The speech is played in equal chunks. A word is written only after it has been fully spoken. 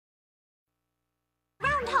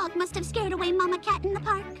Groundhog must have scared away Mama Cat in the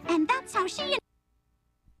park, and that's how she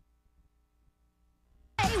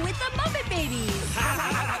with the Muppet Babies.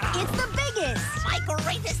 It's the biggest,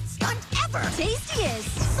 greatest stunt ever.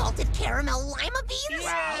 tastiest Salted caramel lima beans.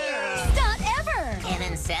 stunt ever.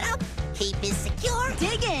 Cannon set up. Keep is secure.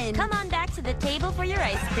 Dig in. Come on back to the table for your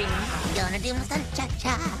ice cream. Gonna do my stunt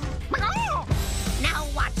cha-cha. Now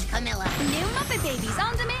watch, Camilla. New Muppet Babies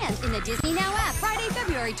on demand in the Disney Now app Friday,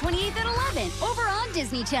 February 28th at 11 over on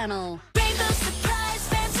Disney Channel. Rainbow Surprise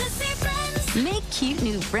Fantasy Friends. Make cute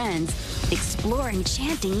new friends. Explore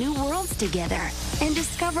enchanting new worlds together and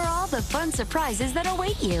discover all the fun surprises that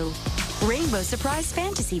await you. Rainbow Surprise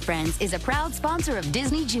Fantasy Friends is a proud sponsor of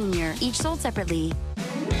Disney Junior, each sold separately.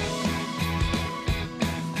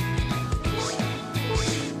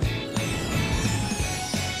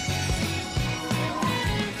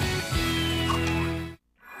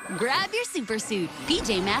 Grab your super suit.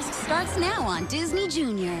 PJ Masks starts now on Disney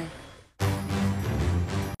Junior.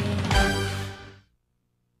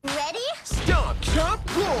 Ready? Stomp,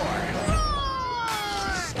 chomp, roar!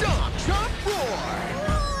 Stomp, chomp, roar!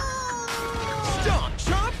 Stomp,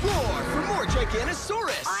 chomp, roar for more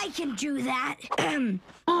Giganosaurus! I can do that.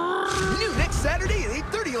 New next Saturday at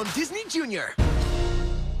 8:30 on Disney Junior.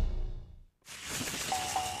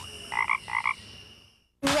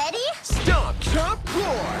 Ready? Stomp, chomp,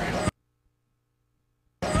 roar!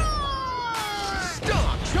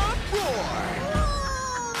 Stomp, chomp, roar!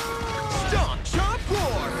 Stomp, chomp,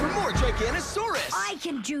 roar for more Giganosaurus! I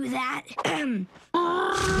can do that.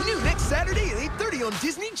 New next Saturday at 8:30 on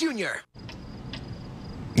Disney Junior.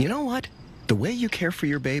 You know what? The way you care for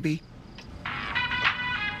your baby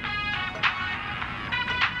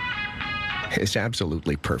is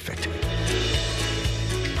absolutely perfect.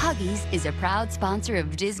 Huggies is a proud sponsor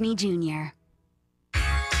of Disney Junior.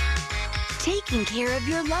 Taking care of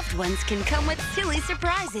your loved ones can come with silly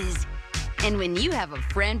surprises. And when you have a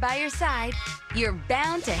friend by your side, you're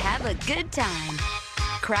bound to have a good time.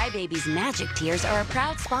 Crybabies Magic Tears are a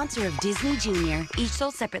proud sponsor of Disney Junior, each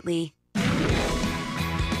sold separately.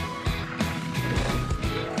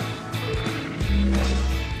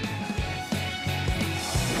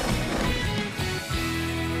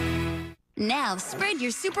 Now spread your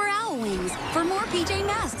super owl wings for more PJ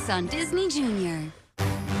Masks on Disney Junior.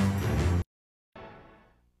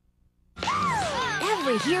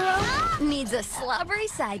 Every hero needs a slobbery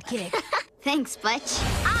sidekick. Thanks, Butch.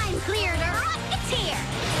 I'm clear to Rocketeer.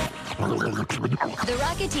 The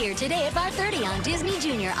Rocketeer today at 5:30 on Disney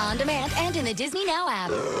Junior on demand and in the Disney Now app.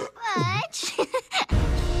 Butch.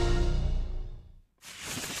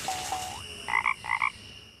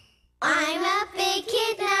 I'm a big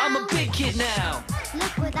kid now. I'm a big kid now.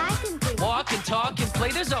 Look what I can do. Walk and talk and play,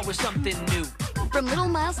 there's always something new. From little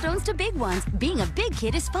milestones to big ones, being a big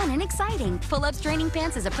kid is fun and exciting. Pull-Ups Training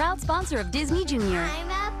Pants is a proud sponsor of Disney Junior. I'm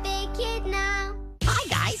a big kid now. Hi,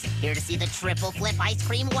 guys. Here to see the triple flip ice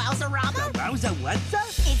cream wowzerama. Wowza whatza?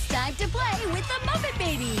 It's time to play with the Muppet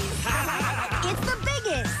Babies. It's the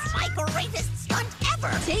biggest, My greatest stunt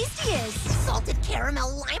ever. tastiest Salted caramel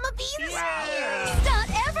lima beans.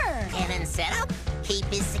 stunt ever. Cannon set up.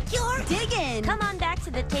 Keep is secure. Dig in. Come on back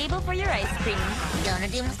to the table for your ice cream. Gonna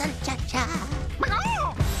do my stunt cha-cha.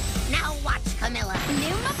 Now watch, Camilla.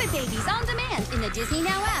 New Muppet Babies on demand in the Disney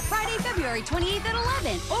Now app Friday, February 28th at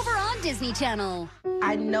 11 over on Disney Channel.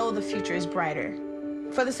 I know the future is brighter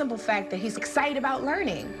for the simple fact that he's excited about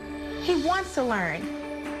learning. He wants to learn.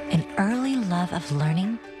 An early love of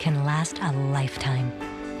learning can last a lifetime.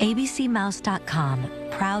 ABCmouse.com,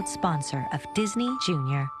 proud sponsor of Disney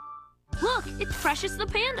Junior. Look, it's Precious the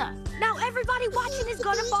panda. Now everybody watching is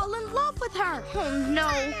gonna fall in love with her. Oh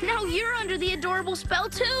no, now you're under the adorable spell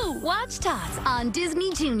too. Watch Tots on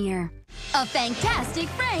Disney Junior. A fantastic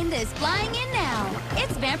friend is flying in now.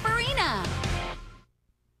 It's Vampire